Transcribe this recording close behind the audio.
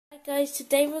Alright guys,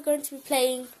 today we're going to be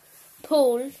playing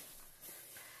pool.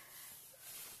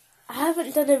 I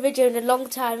haven't done a video in a long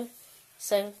time,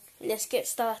 so let's get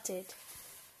started.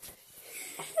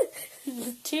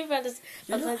 The two brothers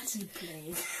are going to be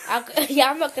playing.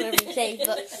 I'm not going to be playing,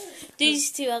 but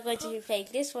these two are going to be playing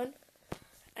this one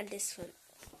and this one.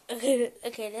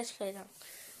 Okay, let's play now.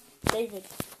 David,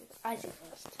 I do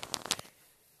first.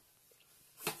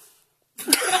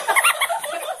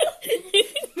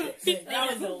 That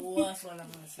was the worst one I've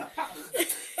ever seen.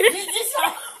 This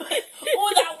all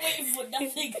that waiting for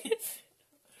nothing.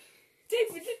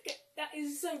 David, look at that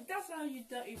is so. That's how you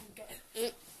don't even get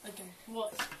it. Okay,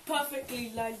 what?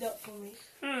 Perfectly lined up for me.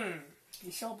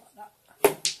 You sure about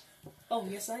that? Oh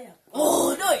yes, I am.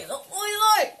 Oh no, you look.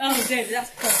 Oh David,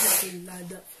 that's perfectly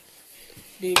lined up.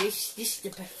 Dude, this is the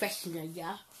professional,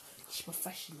 yeah. It's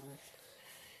professional.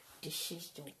 This is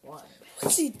the one.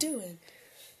 What's he doing?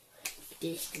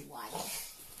 This the one.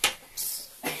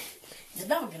 You're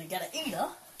never gonna get it either.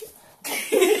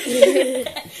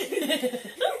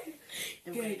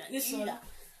 Okay,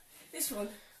 this one,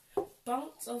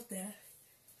 bounce off there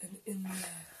and in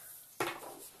there.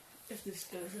 If this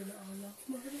goes in, I'll laugh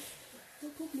my head off. I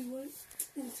probably won't.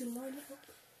 Into line up.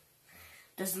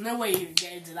 There's no way you can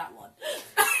get into that one.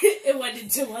 It went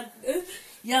into one.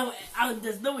 Yeah, but,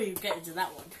 there's no way you can get into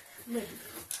that one. Maybe.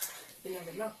 You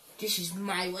never know. This is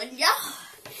my one, yeah.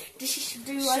 This is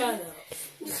the one. Shut up.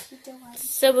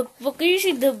 So we're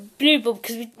using the blue ball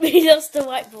because we lost the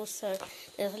white ball, so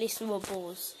there's at least more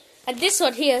balls. And this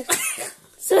one here,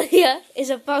 so here is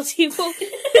a bouncy ball.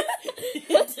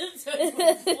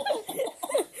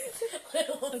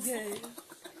 Okay.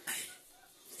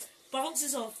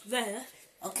 Bounces off there.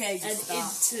 Okay, and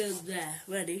start. Into there.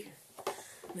 Ready?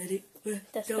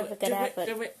 That's never gonna happen.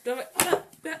 Do it.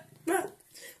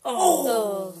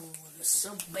 Oh, that's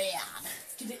so bad.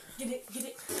 Get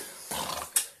it.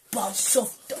 Bounce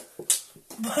off there.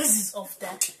 Bounces off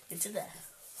there. Into there.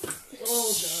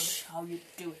 Oh no. How you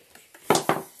do it, baby?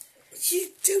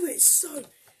 You do it so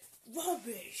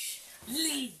rubbish.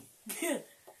 Lean.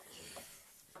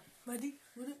 Ready?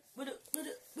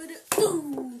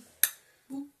 Ooh.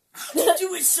 How do you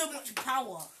do it so much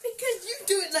power? Because you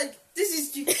do it like this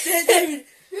is you. David.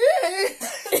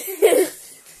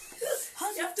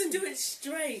 You have to do it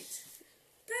straight.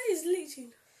 That is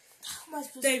literally. How am I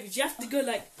supposed David, you have to go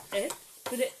like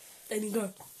put it, then you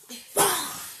go.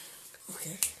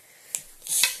 Okay.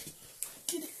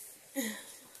 Get it.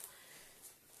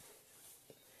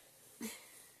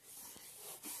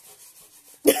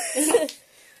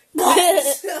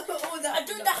 I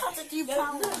don't know how to do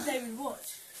power. No, David, watch.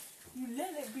 You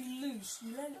let it be loose.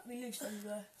 And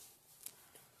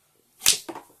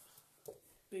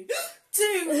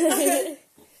two.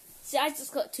 See, I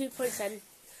just got 2 points and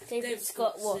David's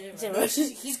got what? 0.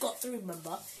 He's got 3,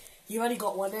 remember? You only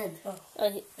got 1 in.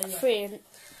 Oh, 3 and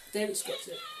David's got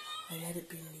 2. I let it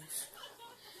be loose.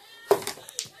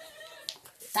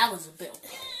 That was a bit.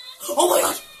 Oh my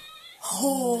god!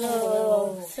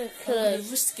 Oh, so I'm close. gonna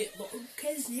risk it, but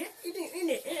okay, yeah, in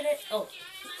it. Oh,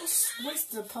 where's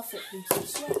the perfectly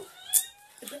loose?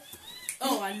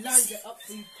 Oh, I lined it up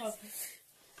for you perfect.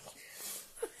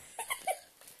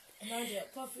 Lined it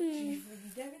up perfectly for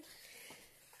you, David.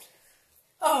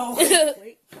 Oh,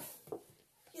 wait.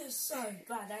 You're so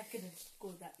bad. I could have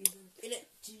scored that even. In it,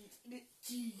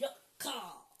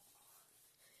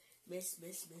 Miss.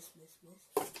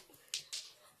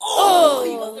 Oh,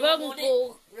 you got the wrong wrong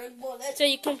ball. ball. So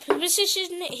you can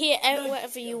position it here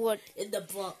wherever you want. In the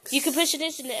box. You can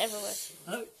position it everywhere.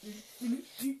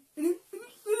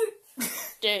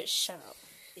 Don't shut up.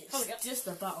 It's just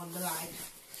about on the line.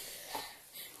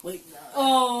 Wait, no.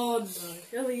 Oh, no.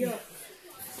 Here we go.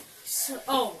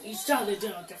 So, he's trying to do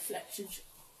a deflection.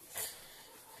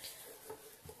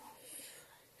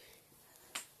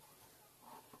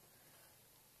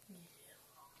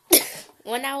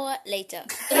 1 hour later.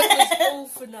 That was all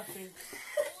for nothing.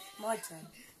 My turn.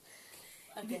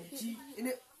 Okay,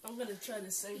 I'm going to try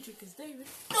the same trick as David.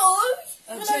 No!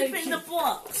 When I open the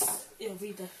box. It'll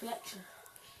be deflection.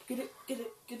 Get it.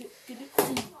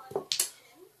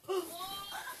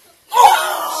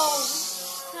 Oh!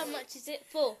 How much is it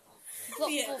for? Got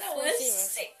Yeah, that 440. was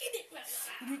sick,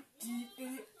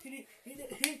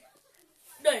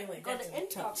 No, wait, got it in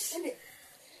touch.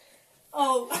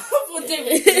 Oh, for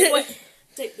David. Wait,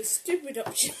 take the stupid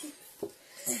option.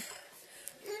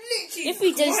 If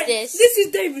he does this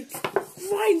is David.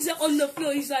 Finds it on the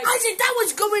floor. He's like, I said that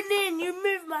was going in. You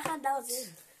moved my hand. That was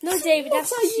in. No, David,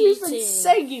 that's what you even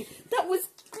saying. That was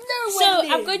nowhere So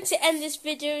near. I'm going to end this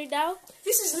video now.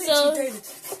 This is literally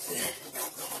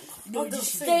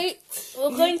David.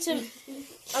 We're going to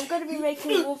I'm going to be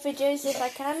making more videos if I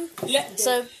can. Yeah.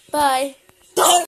 So, bye.